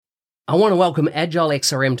I want to welcome Agile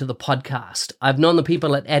XRM to the podcast. I've known the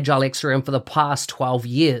people at Agile XRM for the past 12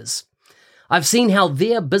 years. I've seen how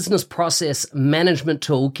their business process management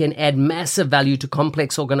tool can add massive value to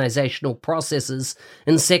complex organizational processes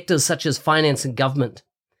in sectors such as finance and government.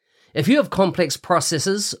 If you have complex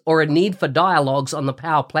processes or a need for dialogues on the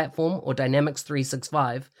Power Platform or Dynamics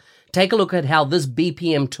 365, take a look at how this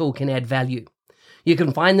BPM tool can add value. You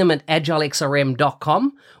can find them at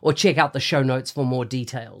agilexrm.com or check out the show notes for more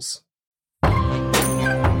details.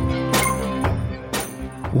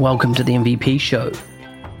 Welcome to the MVP Show.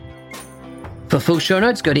 For full show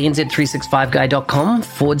notes, go to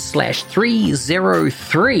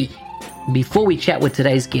nz365guy.com/303. Before we chat with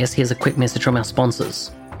today's guest, here's a quick message from our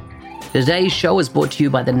sponsors. Today's show is brought to you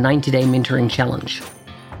by the 90-Day Mentoring Challenge.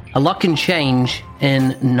 A lot can change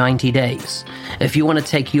in 90 days. If you want to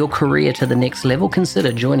take your career to the next level,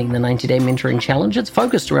 consider joining the 90-Day Mentoring Challenge. It's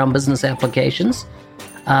focused around business applications,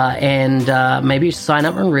 and maybe sign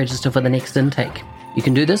up and register for the next intake. You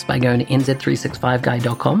can do this by going to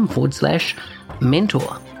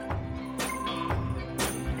nz365guy.com/mentor.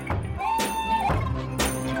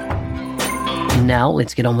 Now,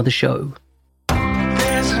 let's get on with the show.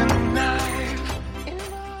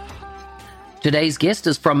 Today's guest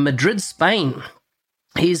is from Madrid, Spain.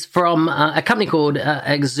 He's from a company called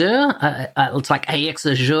Azure. It's like AX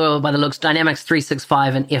Azure by the looks, Dynamics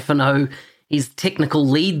 365 and F&O. He's technical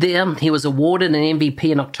lead there. He was awarded an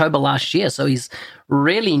MVP in October last year, so he's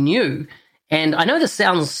really new. And I know this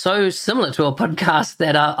sounds so similar to a podcast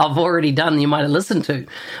that I've already done you might have listened to.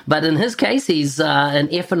 But in his case, he's an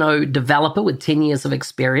F&O developer with 10 years of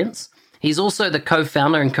experience. He's also the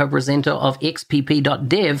co-founder and co-presenter of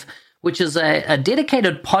XPP.dev, which is a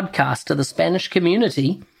dedicated podcast to the Spanish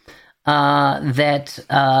community that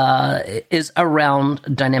is around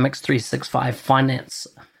Dynamics 365 finance.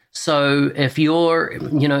 So if you're,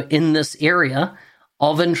 in this area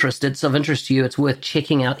of interest, it's of interest to you, it's worth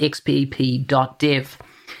checking out xpp.dev.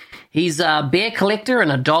 He's a bear collector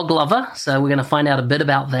and a dog lover, so we're going to find out a bit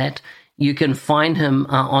about that. You can find him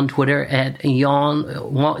on Twitter at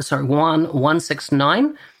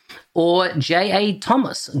Juan169 or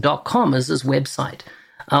jathomas.com is his website.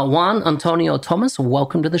 Juan Antonio Thomas,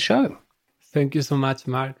 welcome to the show. Thank you so much,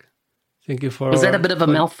 Mark. Thank you for... Is that a bit of a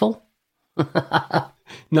mouthful?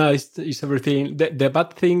 No, it's everything. The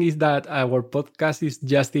bad thing is that our podcast is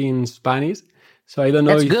just in Spanish. So I don't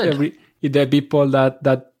know if the people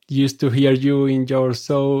that used to hear you in your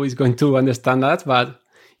show is going to understand that. But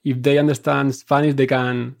if they understand Spanish, they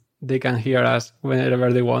can hear us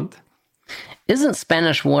whenever they want. Isn't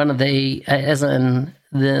Spanish one of the, as in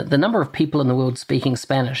the number of people in the world speaking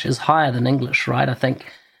Spanish is higher than English, right? I think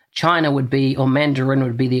China would be, or Mandarin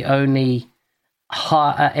would be the only,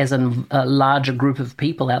 as in a larger group of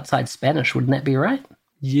people outside Spanish. Wouldn't that be right?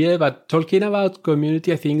 Yeah, but talking about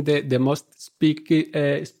community, I think the most speak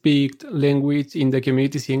language in the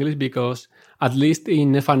community is English, because at least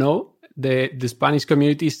in F&O, the Spanish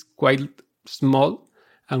community is quite small,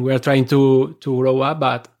 and we are trying to grow up,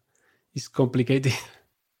 but it's complicated.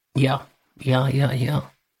 Yeah.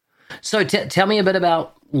 So tell me a bit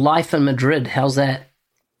about life in Madrid. How's that?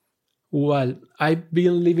 Well, I've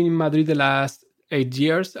been living in Madrid the last 8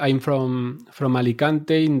 years. I'm from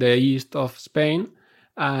Alicante in the east of Spain,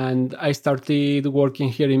 and I started working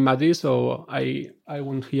here in Madrid, so I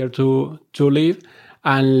went here to live.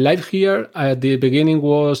 And life here at the beginning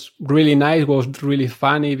was really nice, was really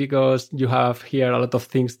funny, because you have here a lot of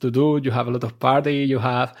things to do. You have a lot of party, you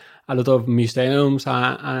have a lot of museums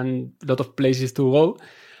and a lot of places to go.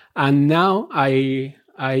 And now I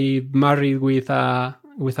married with a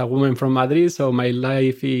woman from Madrid, so my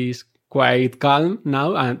life is quite calm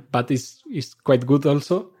now, but it's quite good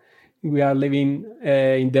also. We are living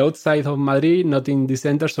in the outside of Madrid, not in the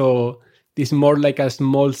center, so it's more like a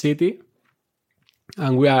small city.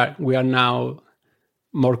 And we are now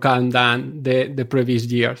more calm than the previous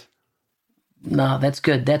years. No, that's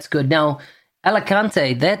good. Now,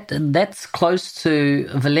 Alicante, that's close to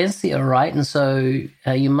Valencia, right? And so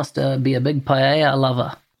you must be a big paella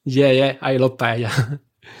lover. Yeah, I love paella.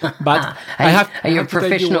 But are you a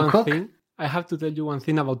professional cook? I have to tell you one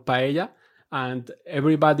thing about paella, and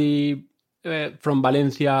everybody from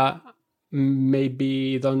Valencia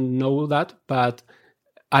maybe don't know that, but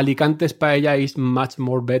Alicante's paella is much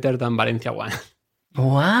more better than Valencia one.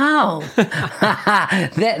 Wow.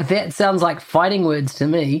 that sounds like fighting words to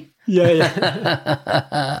me.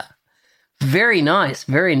 Yeah. Very nice.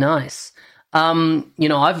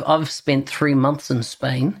 I've spent 3 months in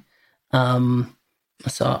Spain.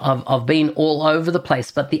 So I've been all over the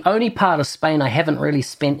place, but the only part of Spain I haven't really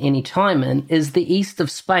spent any time in is the east of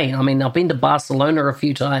Spain. I mean, I've been to Barcelona a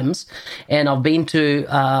few times, and I've been to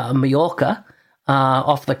Mallorca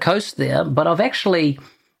off the coast there, but I've actually,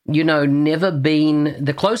 never been.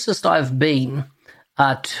 The closest I've been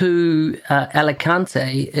to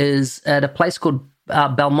Alicante is at a place called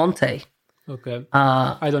Belmonte. Okay.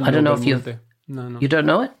 I don't know if you don't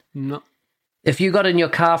know it? No. If you got in your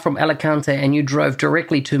car from Alicante and you drove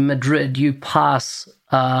directly to Madrid, you pass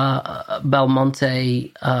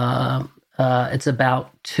Belmonte. It's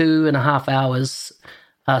about 2.5 hours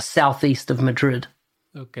southeast of Madrid.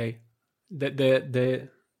 Okay. The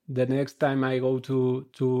next time I go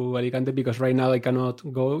to Alicante, because right now I cannot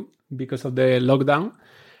go because of the lockdown,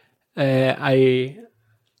 I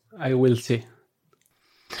will see.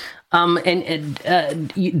 Have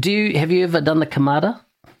you ever done the Camada?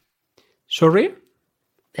 Sorry?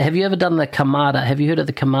 Have you ever done the Camada? Have you heard of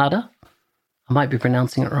the Camada? I might be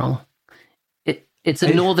pronouncing it wrong. It's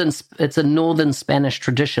a northern Spanish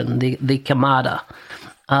tradition, the Camada.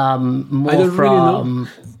 More I don't from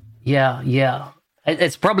really know. Yeah.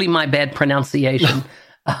 It's probably my bad pronunciation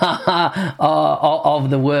of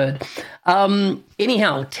the word.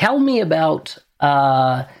 Anyhow, tell me about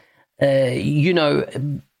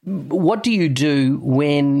what do you do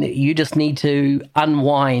when you just need to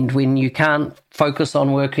unwind, when you can't focus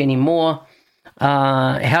on work anymore?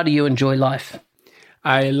 How do you enjoy life?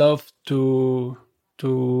 I love to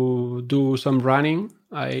do some running.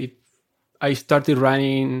 I started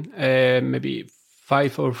running maybe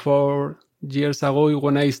 5 or 4 years ago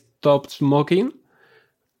when I stopped smoking.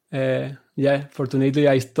 Fortunately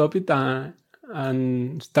I stopped it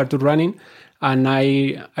and started running. And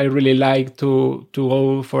I really like to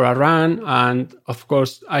go for a run. And of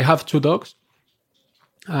course, I have 2 dogs.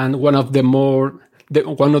 And one of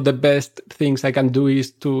the best things I can do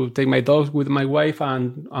is to take my dogs with my wife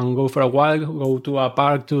and go for a walk, go to a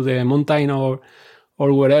park, to the mountain or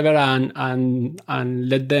wherever, and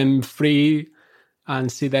let them free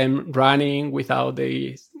and see them running without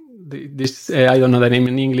this I don't know the name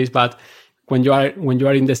in English, but when you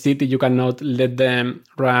are in the city, you cannot let them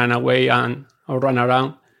run away or run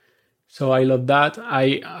around. So I love that.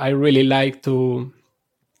 I really like to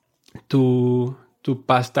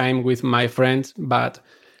pass time with my friends, but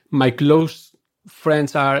my close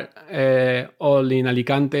friends are all in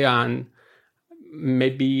Alicante, and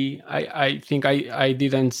maybe I think I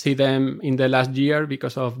didn't see them in the last year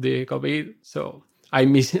because of the COVID. So I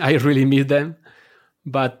really miss them,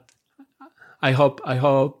 but I hope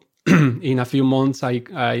in a few months I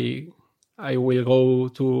will go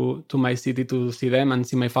to my city to see them and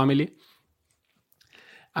see my family.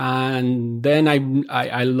 And then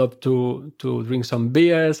I love to drink some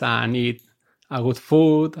beers and eat a good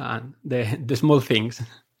food and the small things.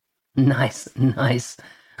 Nice.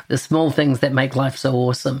 The small things that make life so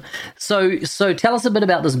awesome. So tell us a bit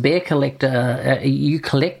about this bear collector. You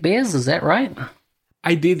collect bears, is that right?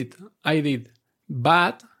 I did.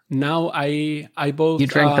 But now I bought... You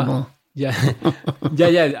drank them all. Yeah.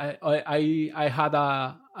 I had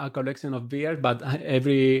a collection of beers, but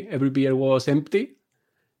every beer was empty.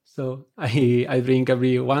 So I drink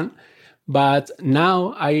every one. But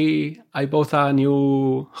now I bought a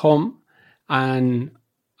new home, and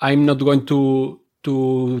I'm not going to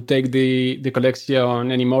take the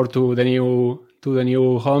collection anymore to the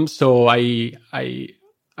new home. So I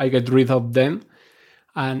get rid of them,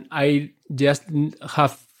 and I just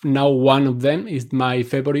have now one of them. Is my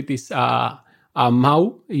favorite is a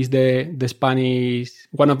Mau. Is the Spanish,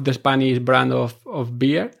 one of the Spanish brand of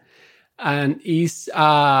beer. And it's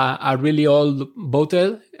a really old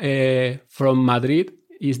bottle from Madrid.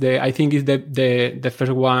 I think is the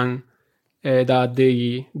first one that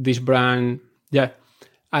this brand,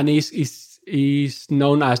 and is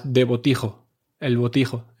known as the Botijo, el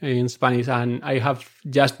Botijo in Spanish. And I have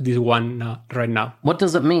just this one right now. What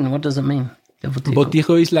does it mean? The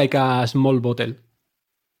Botijo is like a small bottle.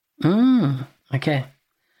 Okay.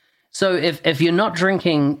 So if you're not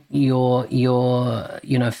drinking your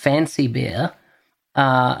fancy beer,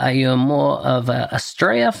 are you more of a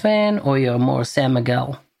Estrella fan or you're more San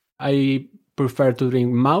Miguel? I prefer to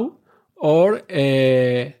drink Mau or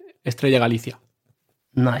Estrella Galicia.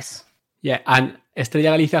 Nice. Yeah, and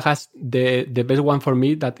Estrella Galicia has the best one for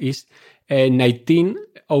me, that is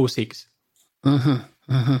 1906.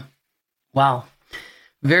 Wow.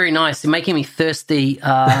 Very nice. You're making me thirsty. Dos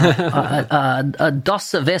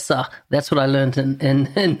cerveza. That's what I learned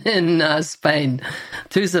in Spain.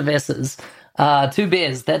 2 cervezas, 2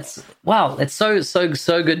 beers. That's wow. It's so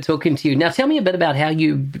good talking to you. Now, tell me a bit about how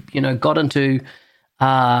you got into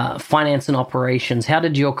finance and operations? How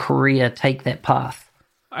did your career take that path?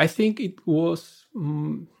 I think it was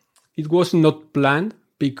not planned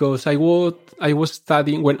because I was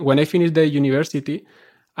studying when I finished the university.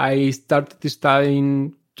 I started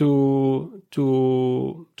studying to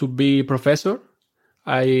be a professor.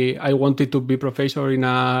 I wanted to be professor in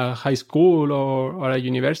a high school or a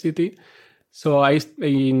university. So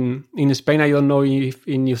in Spain, I don't know if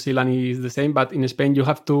in New Zealand is the same, but in Spain you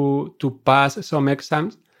have to pass some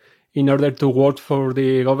exams in order to work for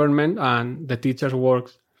the government, and the teachers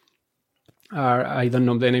works are, I don't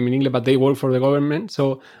know the name in English, but they work for the government.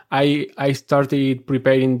 So I started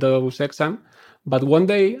preparing those exams. But one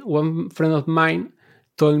day, one friend of mine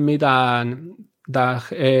told me that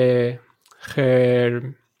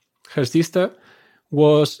her sister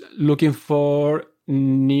was looking for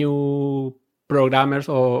new programmers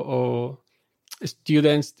or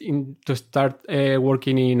students to start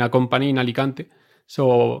working in a company in Alicante.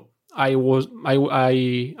 So I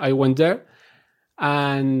went there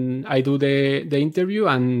and I do the interview,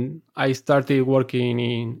 and I started working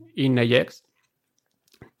in Ajax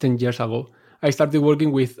 10 years ago. I started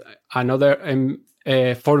working with another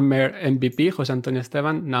former MVP, José Antonio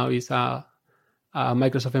Esteban. Now he's a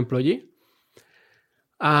Microsoft employee.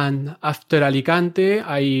 And after Alicante,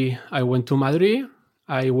 I went to Madrid.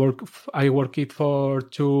 I worked for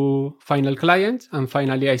 2 final clients, and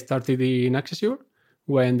finally I started in Accessure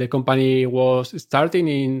when the company was starting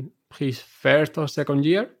in his first or second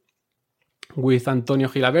year with Antonio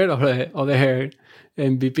Gilabert, other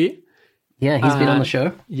MVP. Yeah, he's been on the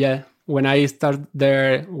show. Yeah. When I started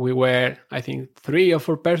there, we were, I think, 3 or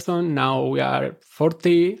 4 persons. Now we are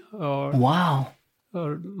 40 or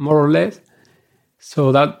more or less.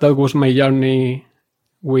 So that was my journey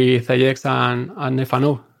with Ajax and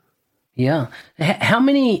F&O. Yeah. How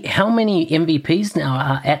many MVPs now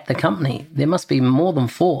are at the company? There must be more than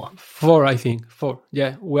 4. 4, I think. 4.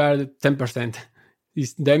 Yeah, we are 10%.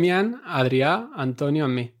 It's Damian, Adria, Antonio,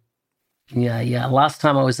 and me. Yeah. Last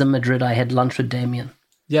time I was in Madrid, I had lunch with Damian.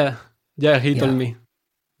 Yeah, he told me.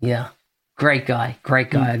 Yeah. Great guy. I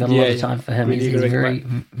got a lot of time for him. Really he's a very,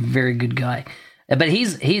 very good guy. But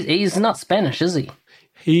he's not Spanish, is he?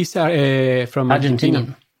 He's from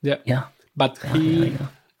Argentina. Yeah. But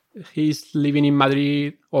he's living in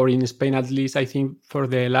Madrid, or in Spain at least, I think, for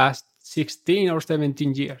the last 16 or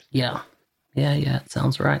 17 years. Yeah. It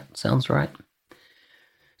sounds right.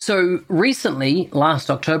 So recently, last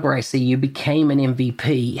October, I see you became an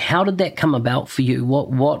MVP. How did that come about for you?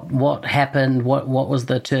 What happened? What was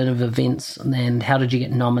the turn of events? And how did you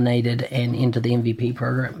get nominated and into the MVP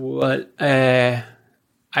program? Well,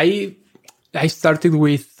 I started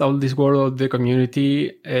with all this world of the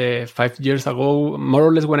community 5 years ago, more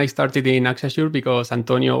or less when I started in Accessure, because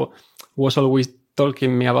Antonio was always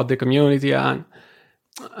talking me about the community and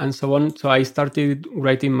so on. So I started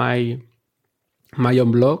writing my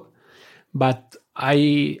own blog, but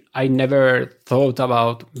I never thought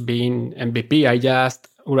about being MVP. I just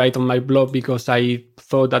write on my blog because I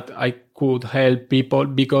thought that I could help people,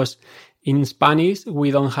 because in Spanish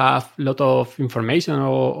we don't have a lot of information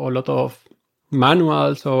or a lot of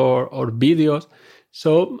manuals or videos.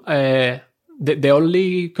 So the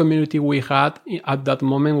only community we had at that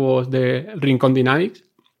moment was the Rincón Dynamics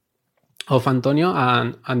of Antonio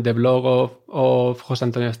and the blog of José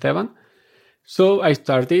Antonio Esteban. So I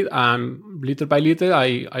started, and little by little,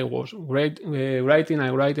 I was writing,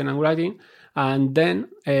 and then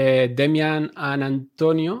Damian and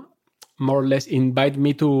Antonio more or less invite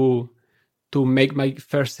me to make my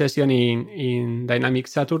first session in Dynamic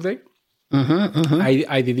Saturday.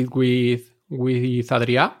 I did it with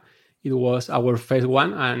Adria. It was our first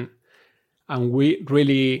one, and we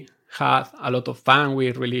really had a lot of fun.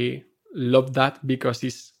 We really loved that because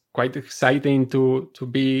it's quite exciting to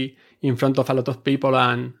be in front of a lot of people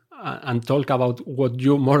and talk about what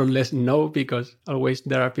you more or less know, because always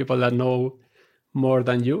there are people that know more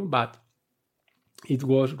than you, but it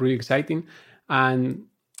was really exciting. And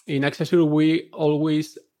in Accessure, we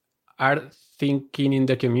always are thinking in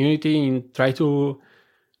the community and try to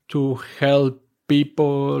help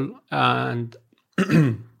people and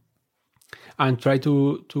and try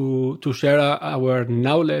to share our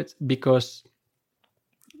knowledge, because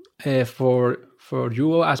for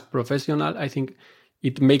you as professional, I think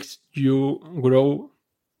it makes you grow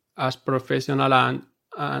as professional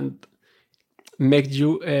and makes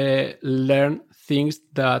you learn things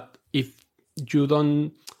that if you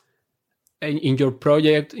don't in your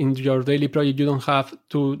project, in your daily project, you don't have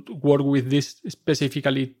to work with this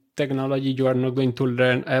specifically technology, you are not going to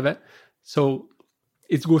learn ever. So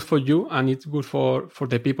it's good for you and it's good for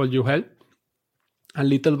the people you help. And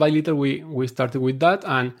little by little, we started with that.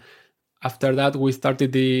 And after that, we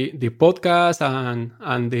started the podcast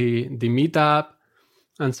and the meetup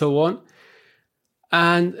and so on.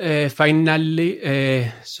 And finally,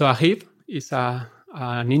 Sohaib is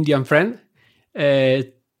an Indian friend,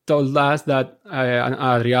 told us that,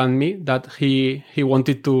 Adrian and me, that he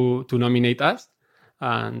wanted to nominate us.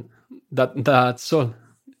 And that's all.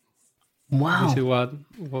 Wow. This is what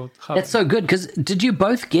happened. That's so good. Because did you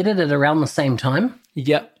both get it at around the same time?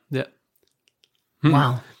 Yeah.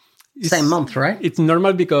 Wow. Same month, right? It's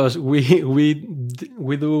normal because we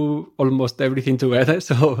do almost everything together.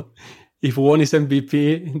 So if one is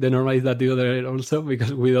MVP, the normal is that the other also,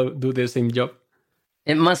 because we don't do the same job.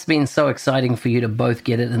 It must have been so exciting for you to both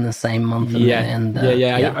get it in the same month.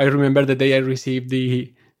 I remember the day I received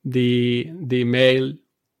the mail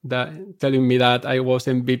telling me that I was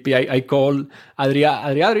MVP. I called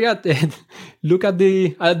Adrian, look at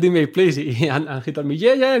the mail, please. And he told me,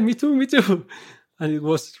 yeah, me too. And it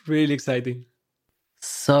was really exciting.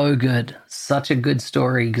 So good. Such a good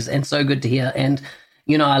story, and so good to hear. And,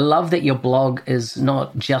 I love that your blog is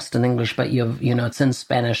not just in English, but it's in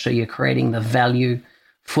Spanish. So you're creating the value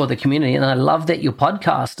for the community. And I love that your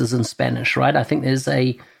podcast is in Spanish, right? I think there's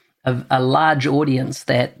a large audience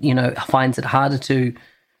that, finds it harder to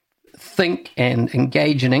think and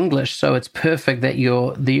engage in English. So it's perfect that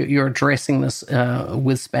you're addressing this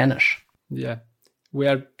with Spanish. Yeah. We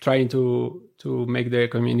are trying to make the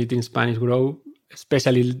community in Spanish grow,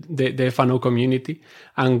 especially the FNO community.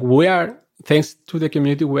 And thanks to the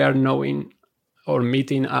community, we are knowing or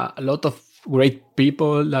meeting a lot of great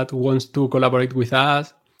people that wants to collaborate with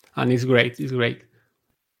us. And it's great.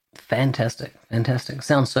 Fantastic.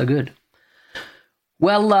 Sounds so good.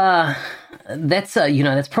 Well, that's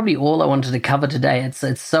probably all I wanted to cover today.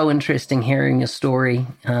 It's so interesting hearing your story.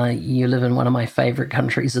 You live in one of my favorite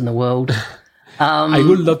countries in the world. I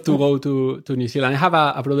would love to go to New Zealand. I have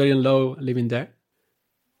a brother-in-law living there.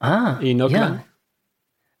 In Auckland. Yeah.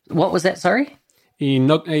 What was that? Sorry.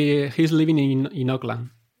 He's living in Auckland.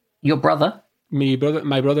 Your brother? My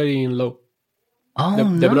brother-in-law.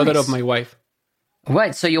 Oh, the brother of my wife.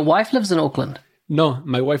 Right. So your wife lives in Auckland. No,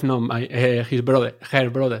 my wife, no, her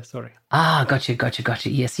brother, sorry. Gotcha.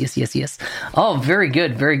 Yes. Oh, very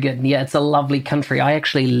good. Yeah, it's a lovely country. I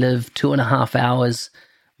actually live 2.5 hours,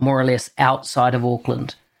 more or less, outside of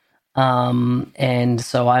Auckland. And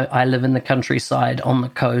so I live in the countryside on the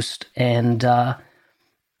coast, and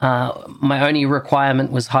my only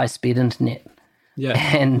requirement was high-speed internet. Yeah.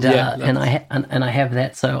 And I have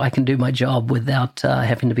that, so I can do my job without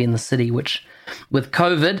having to be in the city, which with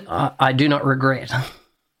COVID, I do not regret.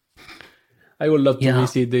 I would love to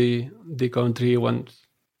visit the country once,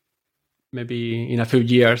 maybe in a few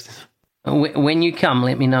years. When you come,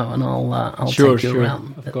 let me know, and I'll take you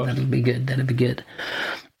around. That'll be good.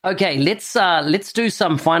 Okay, let's do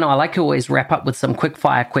some final. I like to always wrap up with some quick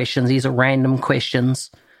fire questions. These are random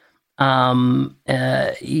questions. I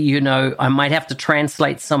might have to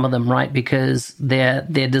translate some of them, right? Because they're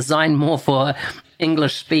designed more for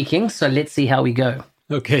English speaking. So let's see how we go.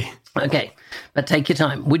 Okay, but take your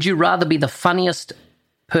time. Would you rather be the funniest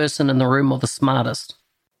person in the room or the smartest?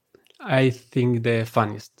 I think the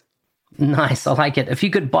funniest. Nice, I like it. If you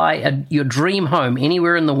could buy your dream home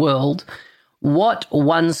anywhere in the world, what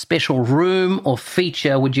one special room or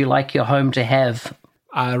feature would you like your home to have?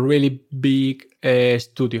 A really big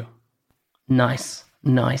studio. Nice.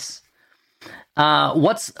 What's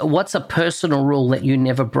a personal rule that you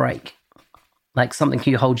never break? Like something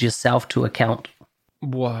you hold yourself to account?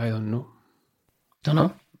 Well, I don't know. Don't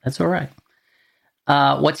know? That's all right.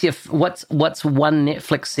 What's one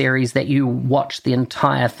Netflix series that you watch the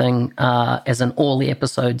entire thing as in all the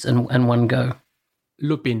episodes in one go?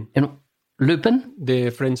 Lupin. Lupin? The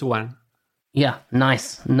French one. Yeah,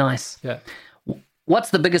 nice. Yeah. What's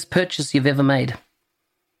the biggest purchase you've ever made?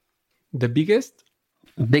 The biggest?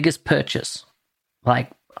 Biggest purchase.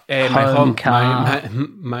 Like my home, car.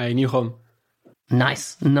 My new home.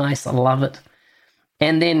 Nice. I love it.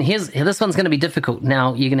 And then this one's going to be difficult.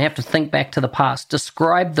 Now, you're going to have to think back to the past.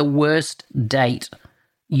 Describe the worst date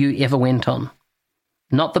you ever went on.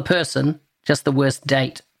 Not the person, just the worst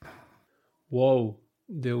date. Whoa,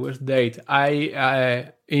 the worst date.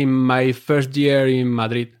 I in my first year in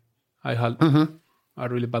Madrid, I had a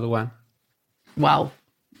really bad one. Wow.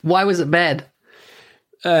 Why was it bad?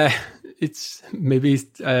 It's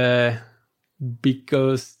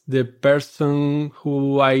because the person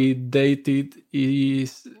who I dated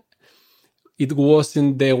it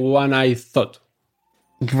wasn't the one I thought.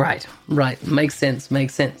 Right. Makes sense.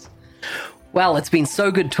 Well, it's been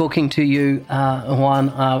so good talking to you, Juan.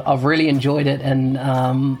 I've really enjoyed it, and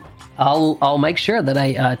I'll make sure that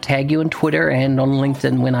I tag you on Twitter and on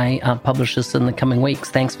LinkedIn when I publish this in the coming weeks.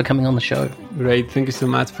 Thanks for coming on the show. Great. Thank you so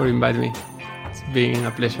much for inviting me. It's been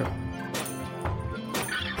a pleasure.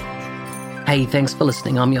 Hey, thanks for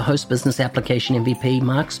listening. I'm your host, Business Application MVP,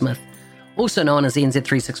 Mark Smith, also known as the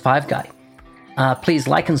NZ365 Guy. Please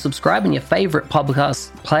like and subscribe in your favorite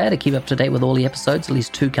podcast player to keep up to date with all the episodes. At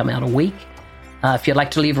least 2 come out a week. If you'd like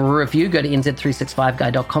to leave a review, go to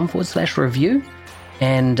nz365guy.com/review.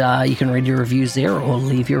 And you can read your reviews there or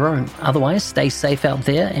leave your own. Otherwise, stay safe out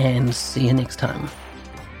there and see you next time.